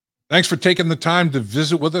Thanks for taking the time to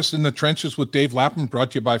visit with us in the trenches with Dave Lapham,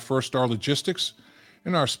 brought to you by First Star Logistics.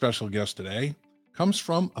 And our special guest today comes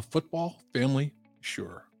from a football family,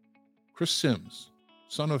 sure. Chris Sims,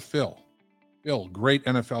 son of Phil. Phil, great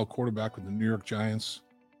NFL quarterback with the New York Giants,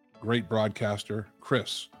 great broadcaster.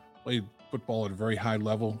 Chris played football at a very high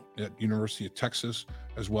level at University of Texas,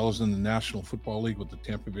 as well as in the National Football League with the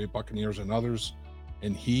Tampa Bay Buccaneers and others.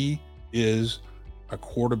 And he is a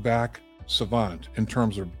quarterback savant in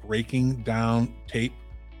terms of breaking down tape,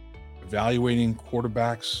 evaluating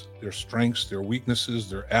quarterbacks, their strengths, their weaknesses,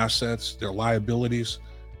 their assets, their liabilities.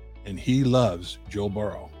 And he loves Joe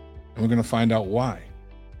Burrow. And we're going to find out why.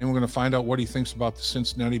 And we're going to find out what he thinks about the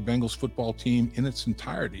Cincinnati Bengals football team in its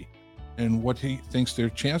entirety and what he thinks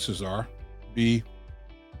their chances are to be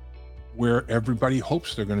where everybody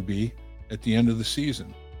hopes they're going to be at the end of the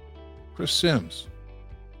season. Chris Sims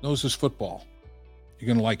knows his football. You're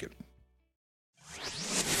going to like it.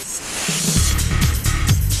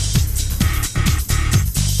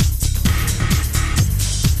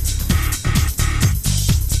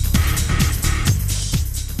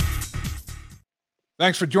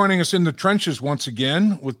 Thanks for joining us in the trenches once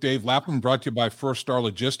again with Dave Lapham, brought to you by First Star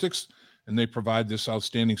Logistics. And they provide this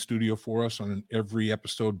outstanding studio for us on an every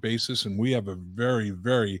episode basis. And we have a very,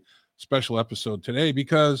 very special episode today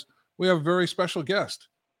because we have a very special guest.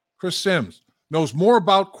 Chris Sims knows more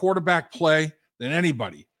about quarterback play than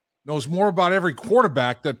anybody, knows more about every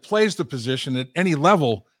quarterback that plays the position at any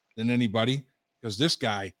level than anybody, because this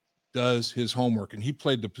guy does his homework. And he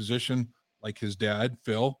played the position like his dad,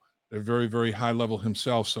 Phil, at a very, very high level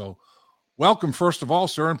himself. So welcome, first of all,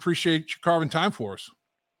 sir, and appreciate you carving time for us.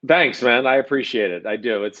 Thanks, man. I appreciate it. I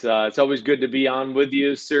do. It's always good to be on with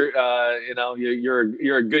you, sir.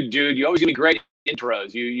 You're a good dude. You always give me great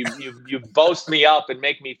intros. You boast me up and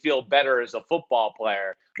make me feel better as a football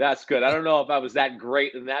player. That's good. I don't know if I was that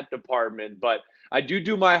great in that department, but I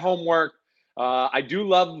do my homework. I do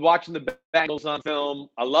love watching the Bengals on film.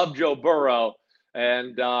 I love Joe Burrow.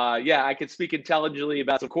 And I can speak intelligently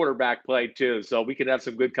about some quarterback play too. So we can have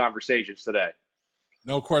some good conversations today.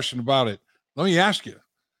 No question about it. Let me ask you,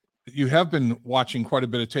 you have been watching quite a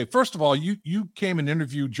bit of tape. First of all, you came and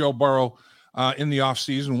interviewed Joe Burrow in the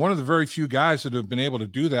offseason. One of the very few guys that have been able to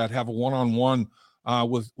do that, have a one-on-one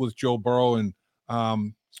with Joe Burrow. And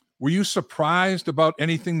were you surprised about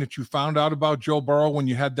anything that you found out about Joe Burrow when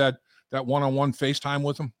you had that one-on-one FaceTime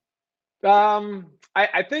with him?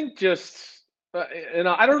 I think just –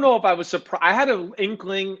 I don't know if I was surprised. I had an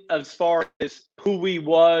inkling as far as who he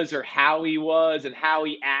was or how he was and how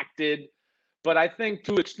he acted. But I think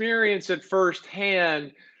to experience it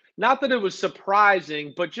firsthand, not that it was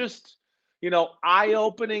surprising, but just,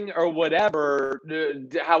 eye-opening or whatever,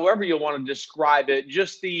 however you want to describe it,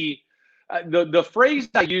 just the phrase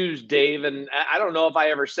I used, Dave, and I don't know if I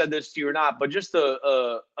ever said this to you or not, but just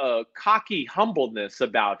a cocky humbleness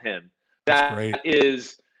about him. That's great.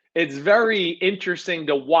 It's very interesting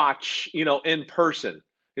to watch, in person.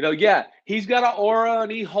 He's got an aura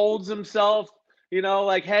and he holds himself,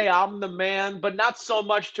 like, hey, I'm the man, but not so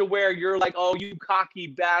much to where you're like, oh, you cocky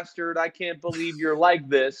bastard, I can't believe you're like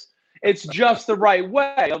this. It's just the right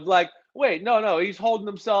way of like, wait, no, he's holding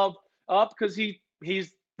himself up because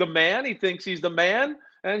he's the man. He thinks he's the man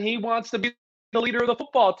and he wants to be the leader of the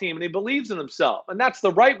football team and he believes in himself. And that's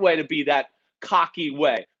the right way to be, that cocky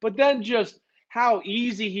way. But then just how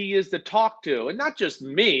easy he is to talk to, and not just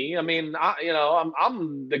me. I mean,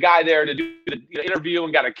 I'm the guy there to do the interview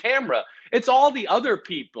and got a camera. It's all the other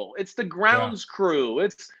people. It's the grounds crew.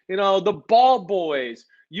 It's the ball boys.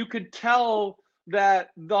 You could tell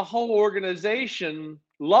that the whole organization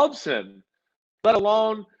loves him. Let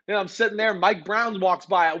alone, I'm sitting there. Mike Brown walks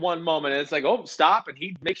by at one moment, and it's like, oh, stop, and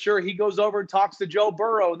he makes sure he goes over and talks to Joe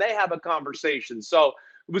Burrow. And they have a conversation. So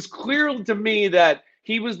it was clear to me that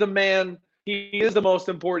he was the man. He is the most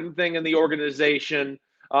important thing in the organization,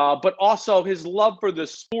 but also his love for the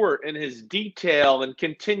sport and his detail and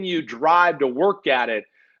continued drive to work at it,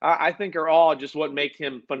 I think are all just what make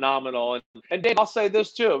him phenomenal. And Dave, I'll say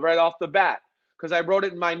this too, right off the bat, because I wrote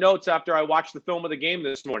it in my notes after I watched the film of the game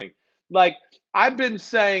this morning. Like, I've been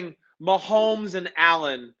saying Mahomes and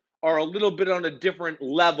Allen are a little bit on a different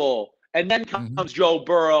level, and then comes Joe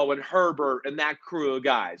Burrow and Herbert and that crew of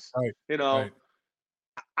guys. Right. Right.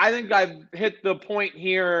 I think I've hit the point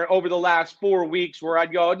here over the last 4 weeks where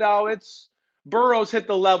I'd go, no, it's Burrow's hit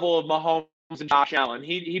the level of Mahomes and Josh Allen.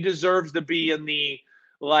 He deserves to be in the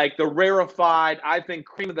rarefied, I think,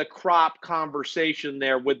 cream of the crop conversation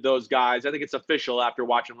there with those guys. I think it's official after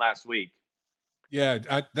watching last week. Yeah,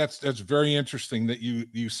 that's very interesting that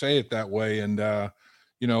you say it that way. And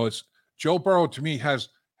it's Joe Burrow to me has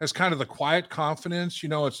has kind of the quiet confidence.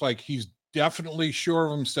 It's like he's definitely sure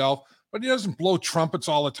of himself, but he doesn't blow trumpets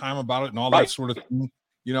all the time about it and all that sort of thing.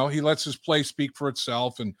 He lets his play speak for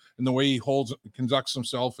itself and the way he conducts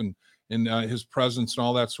himself and his presence and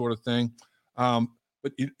all that sort of thing.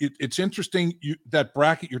 But it's interesting that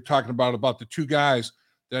bracket you're talking about the two guys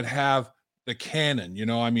that have the cannon.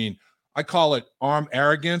 I call it arm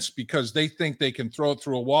arrogance because they think they can throw it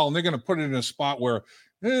through a wall and they're going to put it in a spot where,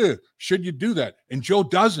 should you do that? And Joe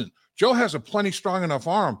doesn't. Joe has a plenty strong enough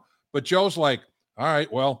arm, but Joe's like, all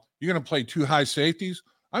right, well, you're going to play two high safeties.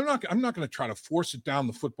 I'm not going to try to force it down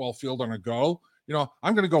the football field on a go.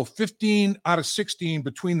 I'm going to go 15 out of 16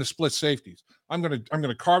 between the split safeties. I'm going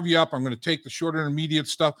to carve you up. I'm going to take the short intermediate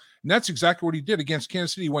stuff. And that's exactly what he did against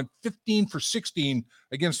Kansas City. He went 15 for 16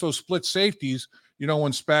 against those split safeties.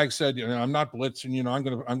 When Spags said, I'm not blitzing,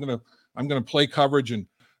 I'm going to play coverage, and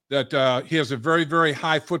that he has a very, very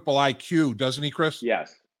high football IQ, doesn't he, Chris?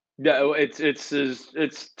 Yes. Yeah,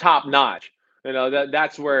 it's top notch.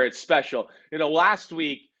 That's where it's special. Last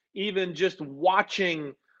week, even just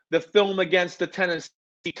watching the film against the Tennessee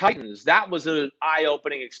Titans, that was an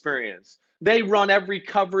eye-opening experience. They run every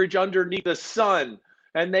coverage underneath the sun,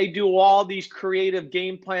 and they do all these creative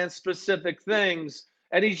game plan specific things,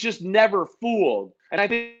 and he's just never fooled. And I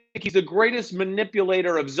think he's the greatest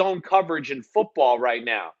manipulator of zone coverage in football right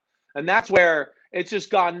now. And that's where it's just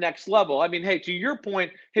gone next level. I mean, hey, to your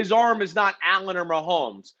point, his arm is not Allen or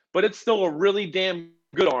Mahomes, but it's still a really damn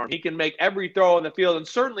good arm. He can make every throw on the field and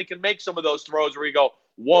certainly can make some of those throws where you go,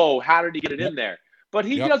 whoa, how did he get it in there? But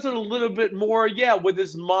he does it a little bit more, with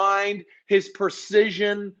his mind, his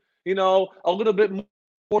precision, a little bit more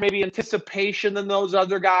maybe anticipation than those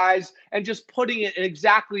other guys, and just putting it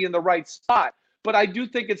exactly in the right spot. But I do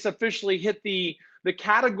think it's officially hit the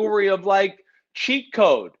category of like cheat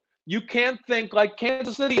code. You can't think like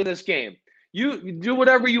Kansas City in this game. You do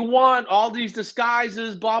whatever you want, all these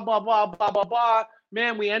disguises, blah, blah, blah, blah, blah, blah.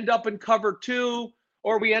 Man, we end up in cover 2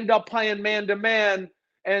 or we end up playing man-to-man.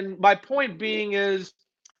 And my point being is,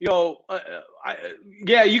 you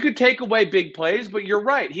could take away big plays, but you're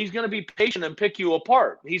right. He's going to be patient and pick you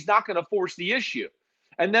apart. He's not going to force the issue.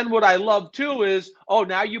 And then what I love, too, is,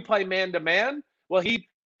 now you play man-to-man? Well, he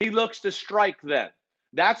looks to strike then.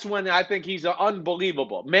 That's when I think he's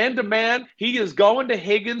unbelievable. Man-to-man, he is going to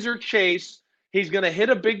Higgins or Chase. He's going to hit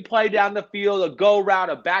a big play down the field, a go route,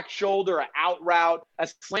 a back shoulder, an out route, a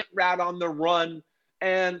slant route on the run.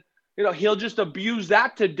 And, he'll just abuse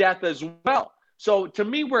that to death as well. So to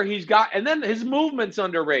me, where he's got – and then his movement's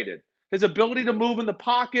underrated. His ability to move in the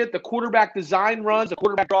pocket, the quarterback design runs, the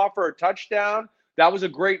quarterback draw for a touchdown. That was a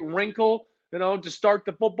great wrinkle, to start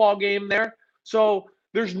the football game there. So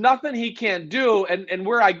there's nothing he can't do. And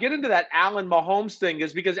where I get into that Allen Mahomes thing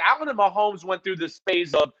is because Allen and Mahomes went through this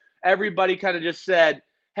phase of everybody kind of just said,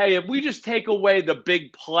 hey, if we just take away the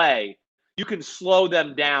big play, you can slow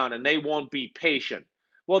them down and they won't be patient.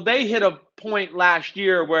 Well, they hit a point last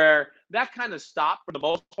year where that kind of stopped for the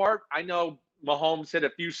most part. I know Mahomes hit a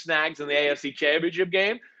few snags in the AFC Championship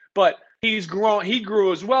game, but he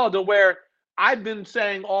grew as well to where I've been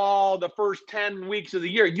saying all the first 10 weeks of the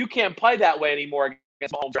year, you can't play that way anymore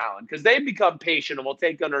against Mahomes or Allen because they've become patient and will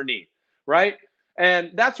take underneath, right?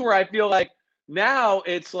 And that's where I feel like now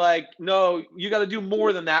it's like, no, you got to do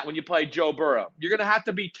more than that when you play Joe Burrow. You're going to have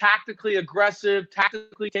to be tactically aggressive,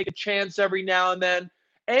 tactically take a chance every now and then.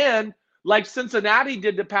 And like Cincinnati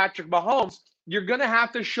did to Patrick Mahomes, you're going to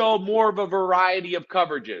have to show more of a variety of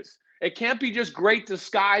coverages. It can't be just great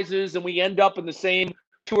disguises and we end up in the same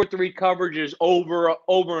 2 or 3 coverages over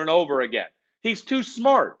and over again. He's too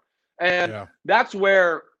smart. And that's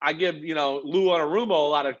where I give, Lou Anarumo a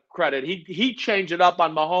lot of credit. He changed it up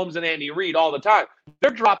on Mahomes and Andy Reid all the time.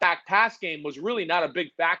 Their drop-back pass game was really not a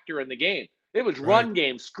big factor in the game. It was run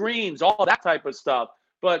game, screens, all that type of stuff.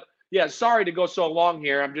 But, yeah, sorry to go so long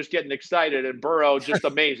here. I'm just getting excited, and Burrow just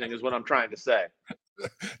amazing is what I'm trying to say.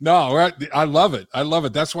 No, I love it. I love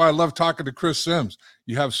it. That's why I love talking to Chris Sims.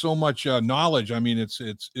 You have so much knowledge. I mean,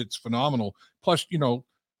 it's phenomenal. Plus,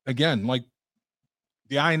 again, like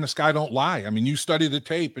the eye in the sky don't lie. I mean, you study the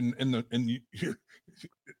tape and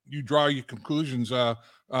you draw your conclusions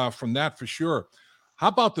from that for sure. How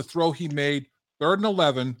about the throw he made, 3rd and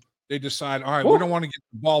 11? They decide, all right, we don't want to get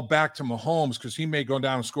the ball back to Mahomes because he may go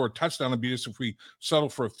down and score a touchdown and beat us if we settle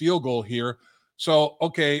for a field goal here. So,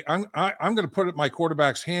 okay, I'm going to put it in my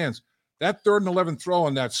quarterback's hands. That 3rd and 11 throw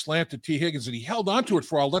on that slant to T. Higgins, and he held onto it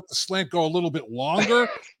for a while, let the slant go a little bit longer.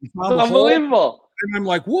 Unbelievable. And I'm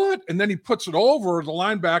like, what? And then he puts it over the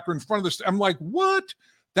linebacker in front of the – I'm like, what?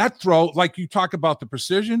 That throw, like you talk about the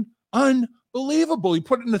precision, unbelievable. He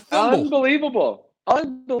put it in the thimble. Unbelievable.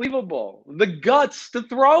 Unbelievable. The guts to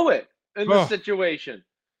throw it in the Oh, situation.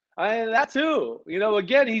 That too.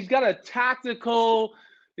 Again, he's got a tactical,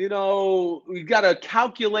 he's got a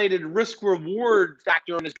calculated risk reward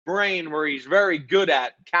factor in his brain where he's very good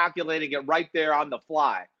at calculating it right there on the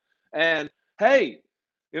fly. And hey,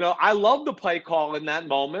 I love the play call in that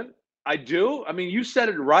moment. I do. I mean, you said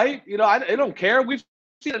it right. I don't care. We've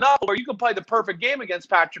seen enough where you can play the perfect game against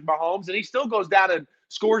Patrick Mahomes and he still goes down and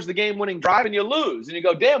scores the game-winning drive and you lose. And you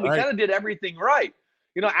go, damn, we right. kind of did everything right.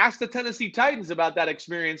 Ask the Tennessee Titans about that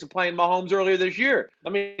experience of playing Mahomes earlier this year. I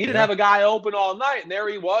mean, he didn't have a guy open all night, and there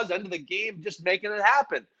he was, end of the game, just making it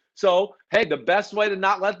happen. So, hey, the best way to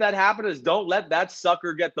not let that happen is don't let that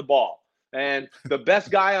sucker get the ball. And the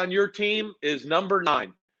best guy on your team is number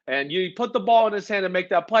 9. And you put the ball in his hand and make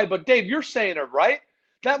that play. But, Dave, you're saying it right.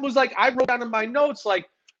 That was like, I wrote down in my notes, like,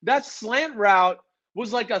 that slant route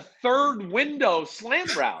was like a third window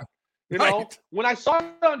slant route. Right. When I saw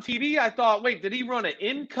it on TV, I thought, wait, did he run an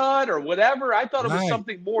in cut or whatever? I thought it was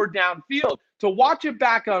something more downfield. To watch it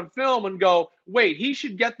back on film and go, wait, he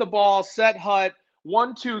should get the ball, set hut,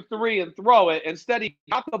 1, 2, 3, and throw it. Instead, he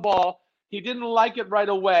got the ball. He didn't like it right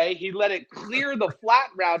away. He let it clear the flat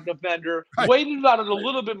route defender, waited on it a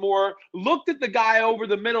little bit more, looked at the guy over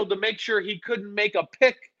the middle to make sure he couldn't make a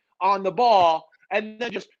pick on the ball, and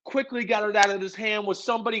then just quickly got it out of his hand with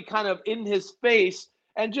somebody kind of in his face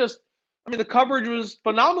and just – the coverage was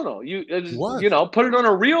phenomenal. You put it on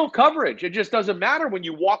a real coverage. It just doesn't matter when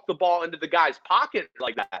you walk the ball into the guy's pocket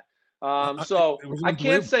like that. So I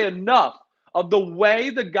can't say enough of the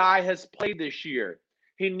way the guy has played this year.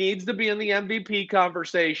 He needs to be in the MVP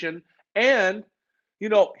conversation. And,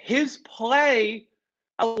 his play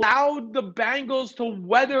allowed the Bengals to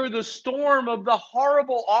weather the storm of the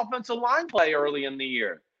horrible offensive line play early in the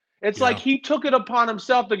year. It's like he took it upon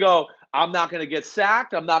himself to go, I'm not going to get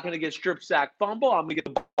sacked. I'm not going to get strip sack fumble. I'm going to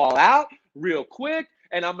get the ball out real quick.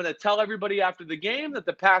 And I'm going to tell everybody after the game that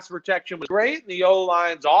the pass protection was great and the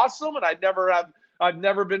O-line's awesome. And I've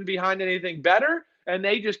never been behind anything better. And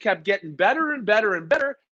they just kept getting better and better and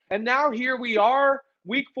better. And now here we are,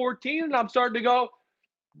 week 14, and I'm starting to go,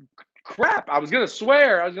 crap. I was going to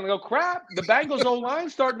swear. I was going to go, crap. The Bengals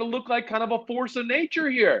O-line's starting to look like kind of a force of nature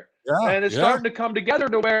here. And it's starting to come together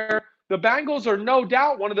to where the Bengals are no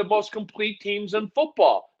doubt one of the most complete teams in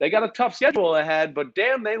football. They got a tough schedule ahead, but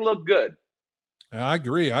damn, they look good. I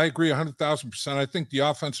agree 100,000%. I think the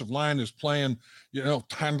offensive line is playing,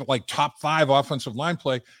 kind of like top 5 offensive line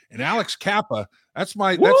play. And Alex Kappa, that's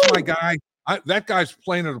my guy. That guy's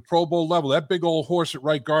playing at a Pro Bowl level. That big old horse at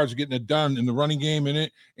right guard is getting it done in the running game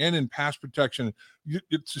and in pass protection.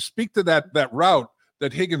 To speak to that route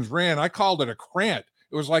that Higgins ran, I called it a crant.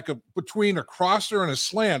 It was like between a crosser and a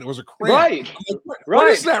slant. It was a crant. Right. What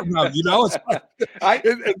is that route? It's like,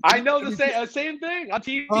 I know the same thing. On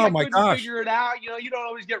TV, I couldn't figure it out. You don't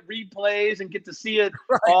always get replays and get to see it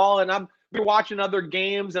all. And I'm watching other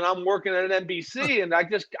games and I'm working at an NBC. And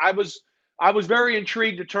I was very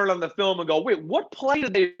intrigued to turn on the film and go, wait, what play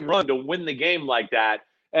did they run to win the game like that?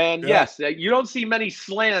 And yes, you don't see many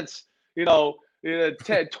slants,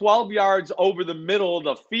 12 yards over the middle of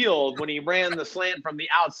the field when he ran the slant from the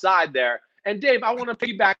outside there. And Dave, I want to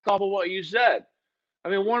piggyback off of what you said. I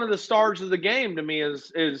mean, one of the stars of the game to me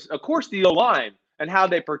is of course the O-line and how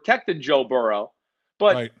they protected Joe Burrow.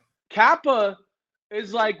 But Kappa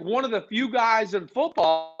is like one of the few guys in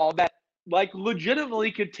football that like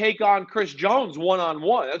legitimately could take on Chris Jones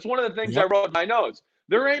one-on-one. That's one of the things I wrote in my notes.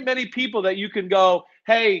 There ain't many people that you can go,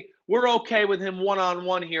 hey, we're okay with him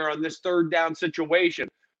one-on-one here on this third down situation.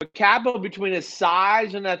 But Kappa, between his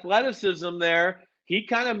size and athleticism there, he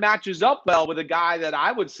kind of matches up well with a guy that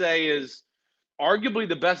I would say is arguably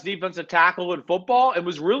the best defensive tackle in football and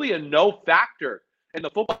was really a no factor in the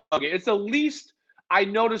football game. It's the least I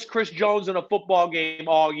noticed Chris Jones in a football game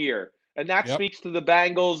all year. And that speaks to the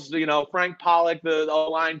Bengals, Frank Pollock, the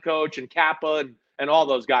O-line coach, and Kappa and all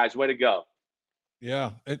those guys. Way to go.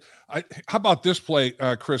 Yeah. How about this play,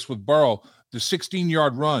 Chris, with Burrow, the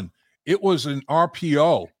 16-yard run? It was an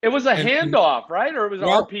RPO. It was a handoff, right? Or it was an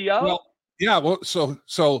RPO? Well, yeah. Well, so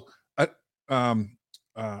Asiasi,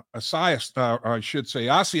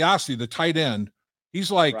 the tight end,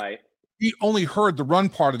 he's like, he only heard the run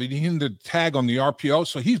part of it. He didn't tag on the RPO,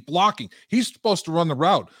 so he's blocking. He's supposed to run the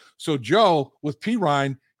route. So Joe with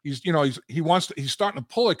Pirine, he's starting to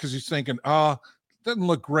pull it because he's thinking, doesn't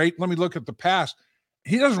look great. Let me look at the pass.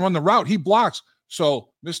 He doesn't run the route. He blocks. So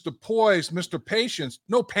Mr. Poise, Mr. Patience,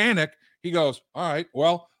 no panic. He goes, all right,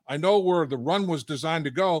 well, I know where the run was designed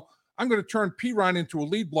to go. I'm going to turn Pirine into a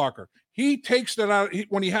lead blocker. He takes that out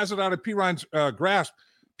when he has it out of Pirine's grasp.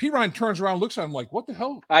 Perine turns around, looks at him like, what the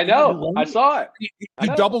hell? I know. I saw it. He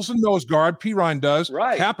doubles the nose guard. Perine does.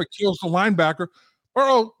 Right. Kappa kills the linebacker.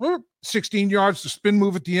 Burrow, 16 yards, the spin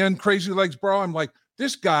move at the end, crazy legs, Burrow. I'm like,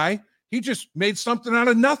 this guy, he just made something out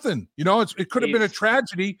of nothing. You know, it could have been a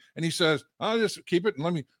tragedy. And he says, I'll just keep it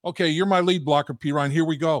and okay, you're my lead blocker, Perine. Here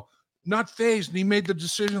we go. Not phased. And he made the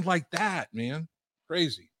decision like that, man.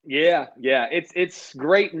 Crazy. Yeah. It's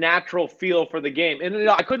great natural feel for the game. And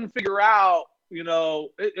I couldn't figure out,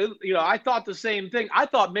 I thought the same thing. I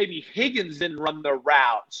thought maybe Higgins didn't run the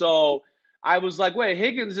route. So I was like, wait,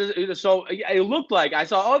 Higgins is – so it looked like – I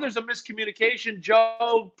saw, there's a miscommunication.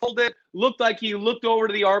 Joe pulled it. Looked like he looked over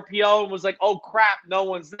to the RPO and was like, oh, crap, no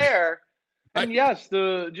one's there. And yes,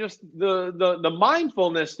 the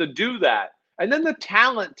mindfulness to do that. And then the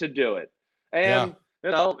talent to do it. And, I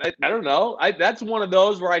don't know. That's one of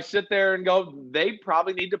those where I sit there and go, they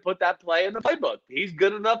probably need to put that play in the playbook. He's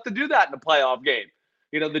good enough to do that in a playoff game.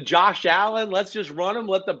 The Josh Allen, let's just run him,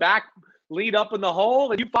 let the back lead up in the hole,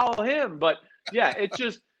 and you follow him. But, yeah, it's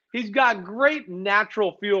just he's got great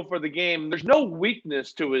natural feel for the game. There's no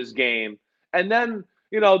weakness to his game. And then,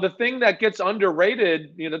 the thing that gets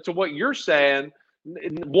underrated, to what you're saying,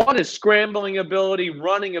 one is scrambling ability,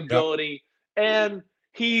 running ability, and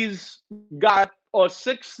he's got a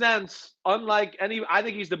sixth sense, unlike I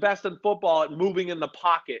think he's the best in football at moving in the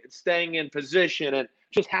pocket and staying in position and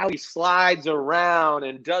just how he slides around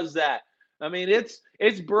and does that. I mean, it's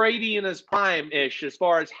Brady in his prime-ish as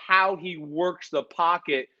far as how he works the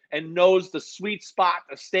pocket and knows the sweet spot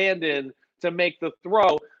to stand in to make the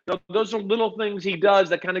throw. Those are little things he does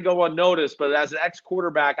that kind of go unnoticed, but as an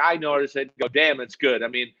ex-quarterback, I notice it and go, damn, it's good. I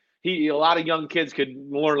mean, a lot of young kids could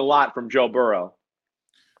learn a lot from Joe Burrow.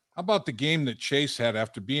 How about the game that Chase had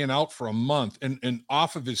after being out for a month and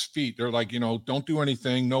off of his feet? They're like, don't do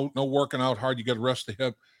anything. No working out hard. You got to rest the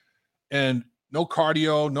hip and no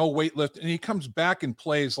cardio, no weight lift. And he comes back and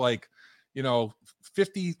plays like,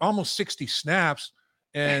 50, almost 60 snaps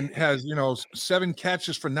and has, 7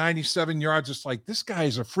 catches for 97 yards. It's like, this guy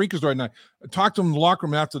is a freakazoid. And I talked to him in the locker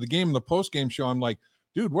room after the game, in the post-game show. I'm like,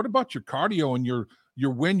 dude, what about your cardio and your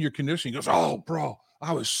wind, your conditioning? He goes, oh, bro,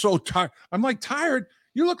 I was so tired. I'm like, tired?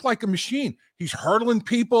 You look like a machine. He's hurdling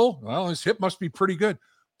people. Well, his hip must be pretty good.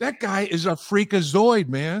 That guy is a freakazoid,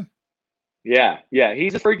 man. Yeah.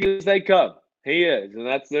 He's as freaky as they come. He is.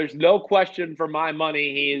 And there's no question for my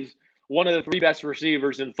money. He's one of the 3 best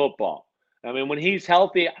receivers in football. I mean, when he's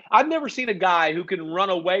healthy, I've never seen a guy who can run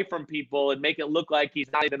away from people and make it look like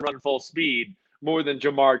he's not even running full speed more than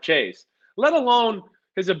Jamar Chase, let alone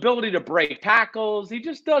his ability to break tackles. He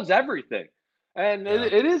just does everything. And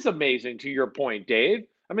it is amazing, to your point, Dave.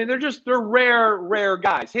 I mean, they're rare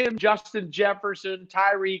guys. Him, Justin Jefferson,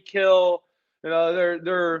 Tyreek Hill.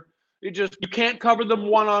 You can't cover them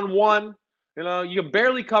one-on-one. You can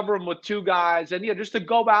barely cover them with 2 guys. And just to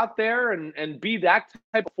go out there and be that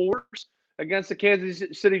type of force against the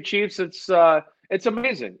Kansas City Chiefs, it's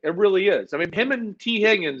amazing. It really is. I mean, him and T.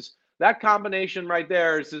 Higgins, that combination right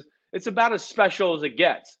there it's about as special as it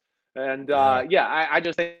gets. And I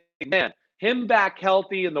just think, man, him back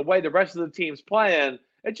healthy and the way the rest of the team's playing,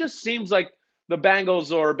 it just seems like the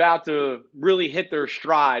Bengals are about to really hit their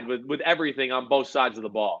stride with everything on both sides of the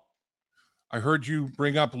ball. I heard you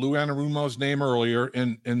bring up Lou Anarumo's name earlier,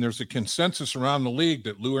 and there's a consensus around the league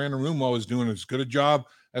that Lou Anarumo is doing as good a job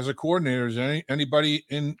as a coordinator as anybody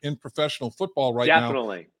in professional football right now.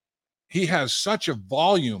 Definitely. He has such a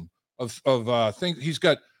volume of things. He's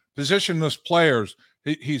got positionless players.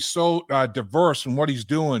 He's so diverse in what he's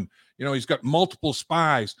doing. He's got multiple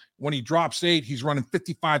spies. When he drops 8, he's running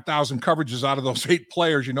 55,000 coverages out of those 8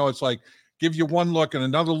 players. It's like, give you one look and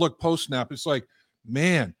another look post-snap. It's like,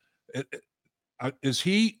 man, is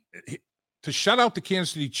he to shut out the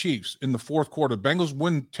Kansas City Chiefs in the fourth quarter? Bengals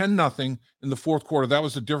win 10-0 in the fourth quarter. That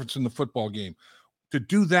was the difference in the football game. To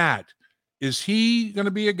do that, is he going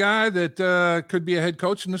to be a guy that could be a head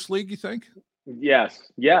coach in this league, you think? Yes.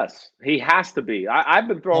 He has to be. I've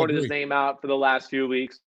been throwing his name out for the last few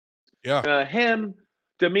weeks. Yeah. Him,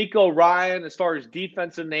 D'Amico Ryan, as far as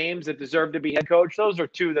defensive names that deserve to be head coach, those are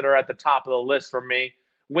 2 that are at the top of the list for me.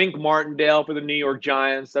 Wink Martindale for the New York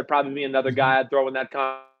Giants. That'd probably be another guy I'd throw in that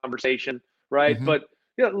conversation, right? Mm-hmm. But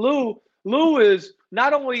Lou is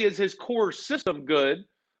not only is his core system good,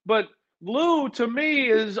 but Lou, to me,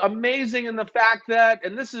 is amazing in the fact that,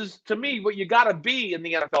 and this is, to me, what you got to be in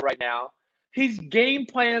the NFL right now, he's game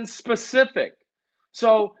plan specific.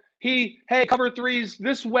 So cover 3s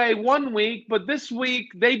this way one week, but this week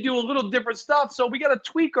they do a little different stuff. So we got to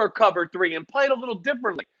tweak our cover 3 and play it a little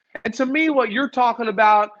differently. And to me, what you're talking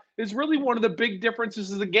about is really one of the big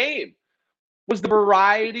differences of the game was the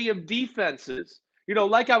variety of defenses.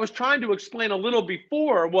 like I was trying to explain a little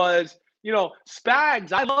before was,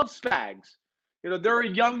 Spags, I love Spags. They're a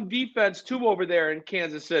young defense too over there in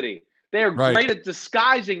Kansas City. They are Right. great at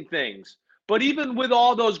disguising things. But even with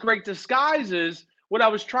all those great disguises, what I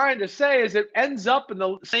was trying to say is it ends up in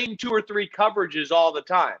the same 2 or 3 coverages all the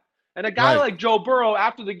time. And a guy Right. like Joe Burrow,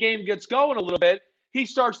 after the game gets going a little bit, he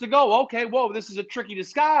starts to go, okay, whoa, this is a tricky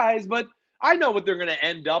disguise, but I know what they're going to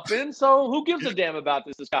end up in. So who gives a damn about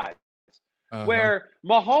this disguise? Uh-huh. Where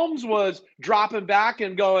Mahomes was dropping back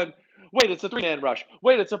and going, wait, it's a 3-man rush.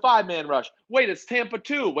 Wait, it's a 5-man rush. Wait, it's Tampa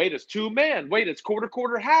 2. Wait, it's 2-man. Wait, it's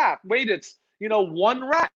quarter, half. Wait, it's, one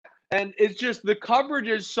rat. And it's just the coverage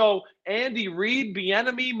is so Andy Reid,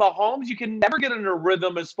 Bieniemy, Mahomes, you can never get in a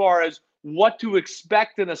rhythm as far as what to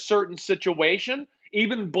expect in a certain situation.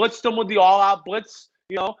 Even blitzed them with the all-out blitz,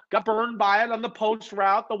 got burned by it on the post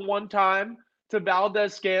route the one time to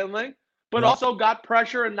Valdez-Scantling, but Yep. also got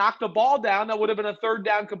pressure and knocked the ball down. That would have been a 3rd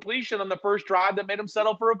down completion on the first drive that made him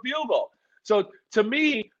settle for a field goal. So to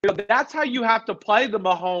me, that's how you have to play the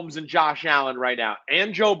Mahomes and Josh Allen right now,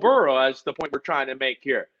 and Joe Burrow, as the point we're trying to make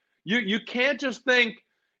here. You can't just think,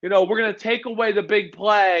 we're going to take away the big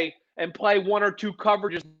play and play 1 or 2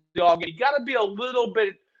 coverages all game. You got to be a little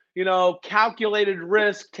bit, calculated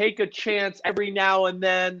risk, take a chance every now and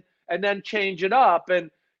then change it up.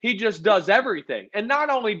 And he just does everything. And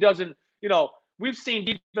not only doesn't, we've seen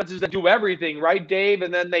defenses that do everything, right, Dave?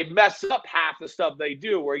 And then they mess up half the stuff they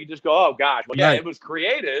do where you just go, oh, gosh, well, yeah, Right. it was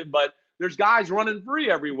creative, but there's guys running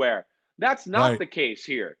free everywhere. That's not Right. the case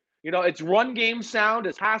here. It's run game sound,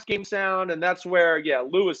 it's pass game sound, and that's where,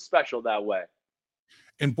 Lou is special that way.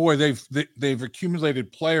 And boy, they've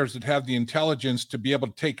accumulated players that have the intelligence to be able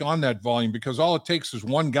to take on that volume, because all it takes is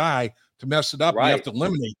one guy to mess it up. Right. And you have to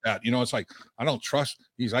eliminate that. It's like, I don't trust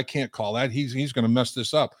I can't call that. He's going to mess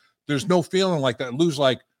this up. There's no feeling like that. Lou's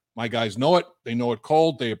like, my guys know it. They know it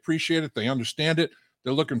cold. They appreciate it. They understand it.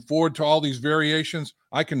 They're looking forward to all these variations.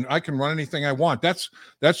 I can run anything I want. That's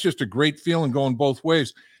just a great feeling going both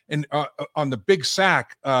ways. And on the big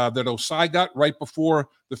sack that Osai got right before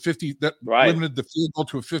the 50, that limited the field goal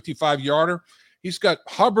to a 55-yarder, he's got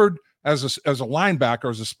Hubbard as a linebacker,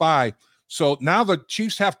 as a spy. So now the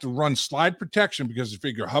Chiefs have to run slide protection because they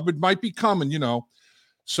figure Hubbard might be coming,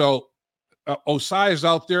 So Osai is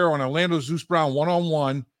out there on Orlando Zeus Brown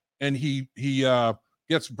one-on-one, and he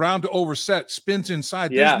gets Brown to overset, spins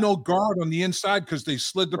inside. Yeah. There's no guard on the inside because they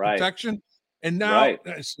slid the protection. And now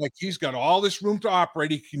it's like he's got all this room to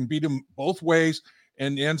operate. He can beat him both ways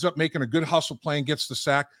and ends up making a good hustle play and gets the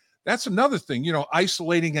sack. That's another thing,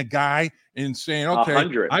 isolating a guy and saying, okay,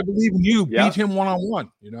 100. I believe in you, beat him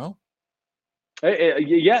one-on-one,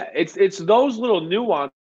 Yeah, it's those little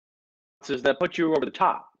nuances that put you over the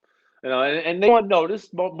top. And they don't notice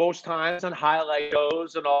most times on highlight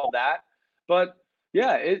shows and all that. But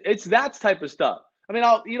yeah, it's that type of stuff. I mean,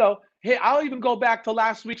 I'll even go back to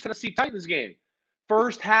last week's Tennessee Titans game.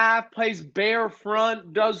 First half, plays bare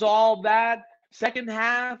front, does all that. Second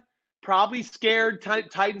half, probably scared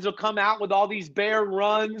Titans will come out with all these bare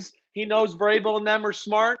runs. He knows Vrabel and them are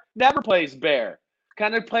smart. Never plays bare.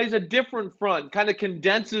 Kind of plays a different front, kind of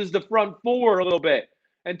condenses the front four a little bit.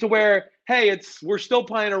 And to where, hey, we're still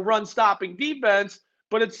playing a run-stopping defense,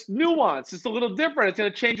 but it's nuanced. It's a little different. It's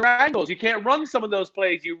going to change your angles. You can't run some of those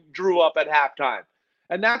plays you drew up at halftime.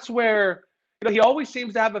 And that's where, he always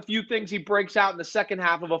seems to have a few things he breaks out in the second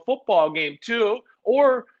half of a football game too,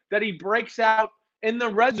 or that he breaks out in the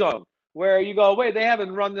red zone where you go, wait, they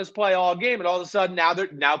haven't run this play all game, and all of a sudden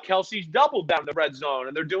now Kelsey's doubled down the red zone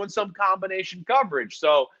and they're doing some combination coverage.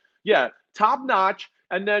 So yeah, top notch.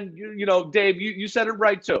 And then Dave, you said it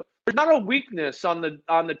right too. There's not a weakness on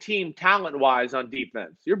the team talent wise on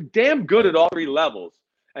defense. You're damn good at all 3 levels.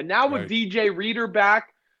 And now with DJ Reader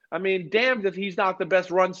back, I mean, damned if he's not the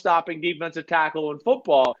best run-stopping defensive tackle in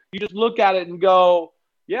football. You just look at it and go,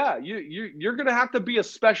 yeah, you're going to have to be a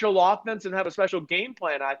special offense and have a special game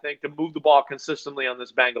plan, I think, to move the ball consistently on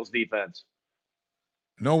this Bengals defense.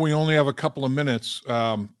 No, we only have a couple of minutes,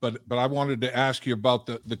 but I wanted to ask you about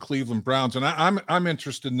the Cleveland Browns, and I'm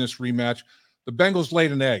interested in this rematch. The Bengals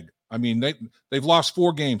laid an egg. I mean, they've lost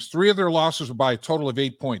 4 games. 3 of their losses were by a total of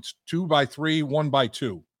 8 points. 2 by 3, 1 by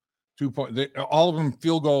 2. 2 points. All of them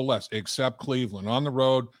field goal less, except Cleveland. On the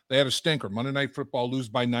road, they had a stinker. Monday Night Football, lose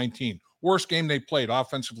by 19. Worst game they played,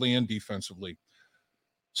 offensively and defensively.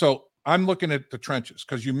 So I'm looking at the trenches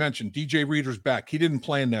because you mentioned DJ Reader's back. He didn't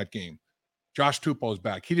play in that game. Josh Tupou's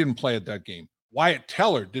back. He didn't play at that game. Wyatt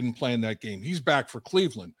Teller didn't play in that game. He's back for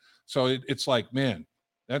Cleveland. So it's like, man,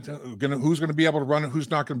 who's going to be able to run it? Who's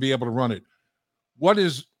not going to be able to run it?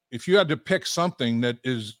 If you had to pick something that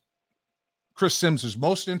is Chris Sims is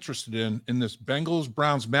most interested in this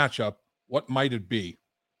Bengals-Browns matchup, what might it be?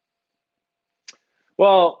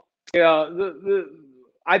 Well,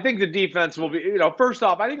 I think the defense will be, first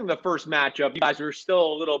off, I think in the first matchup, you guys are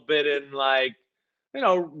still a little bit in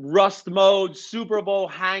rust mode, Super Bowl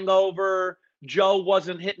hangover. Joe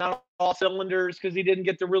wasn't hitting on all cylinders because he didn't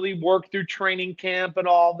get to really work through training camp and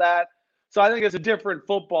all that. So I think it's a different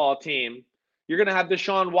football team. You're going to have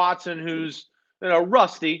Deshaun Watson, who's,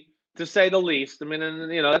 rusty, to say the least. I mean,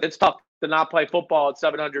 it's tough to not play football at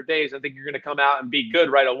 700 days. I think you're going to come out and be good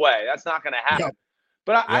right away. That's not going to happen. Yep.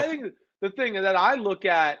 But I think the thing that I look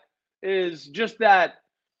at is just that,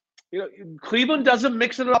 Cleveland doesn't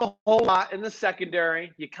mix it up a whole lot in the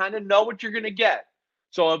secondary. You kind of know what you're going to get.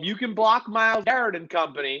 So if you can block Myles Garrett and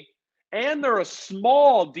company, and they're a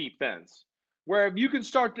small defense, where if you can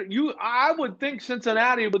start to I would think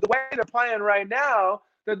Cincinnati, with the way they're playing right now,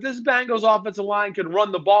 that this Bengals offensive line can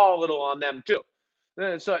run the ball a little on them too.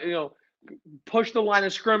 So, push the line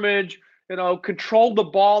of scrimmage, control the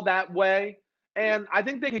ball that way. And I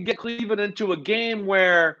think they could get Cleveland into a game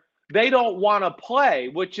where they don't want to play,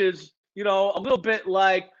 which is, a little bit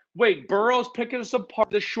like, wait, Burrow's picking us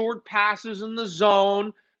apart, the short passes in the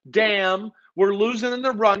zone. Damn, we're losing in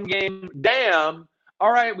the run game. Damn.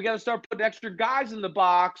 All right, we got to start putting extra guys in the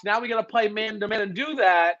box. Now we got to play man-to-man and do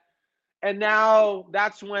that. And now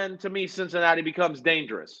that's when, to me, Cincinnati becomes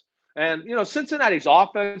dangerous. And, Cincinnati's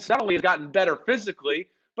offense not only has gotten better physically,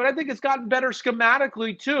 but I think it's gotten better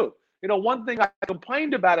schematically too. One thing I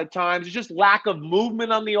complained about at times is just lack of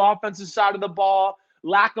movement on the offensive side of the ball,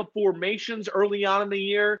 lack of formations early on in the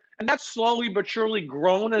year. And that's slowly but surely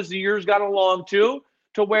grown as the years got along too,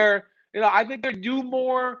 to where, I think they do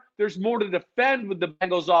more. There's more to defend with the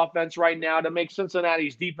Bengals offense right now to make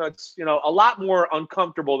Cincinnati's defense, a lot more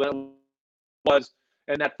uncomfortable than it was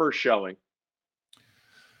in that first showing.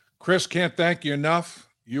 Chris, can't thank you enough.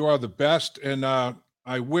 You are the best. And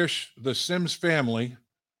I wish the Sims family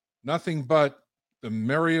nothing but the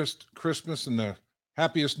merriest Christmas and the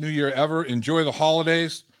happiest New Year ever. Enjoy the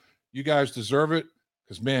holidays. You guys deserve it.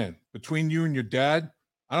 Because, man, between you and your dad,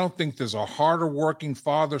 I don't think there's a harder working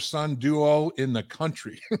father-son duo in the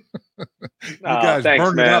country.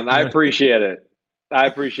 Thanks, man. I appreciate it.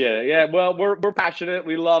 Yeah, well, we're passionate.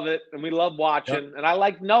 We love it, and we love watching. Yep. And I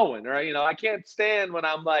like knowing, right? I can't stand when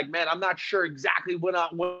I'm like, man, I'm not sure exactly when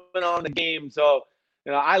went on the game. So,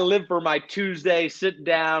 I live for my Tuesday, sit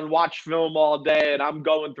down, watch film all day, and I'm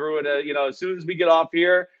going through it. As soon as we get off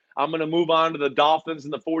here, I'm going to move on to the Dolphins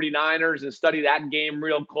and the 49ers and study that game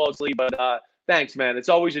real closely. But thanks, man. It's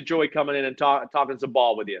always a joy coming in and talking some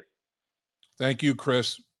ball with you. Thank you,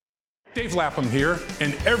 Chris. Dave Lapham here,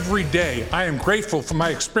 and every day I am grateful for my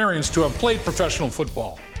experience to have played professional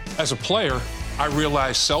football. As a player, I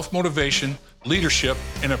realize self-motivation, leadership,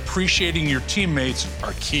 and appreciating your teammates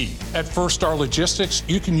are key. At First Star Logistics,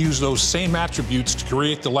 you can use those same attributes to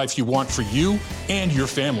create the life you want for you and your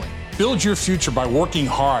family. Build your future by working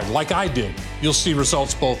hard like I did. You'll see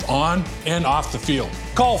results both on and off the field.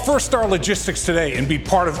 Call First Star Logistics today and be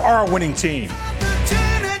part of our winning team.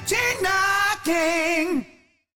 Opportunity knocking.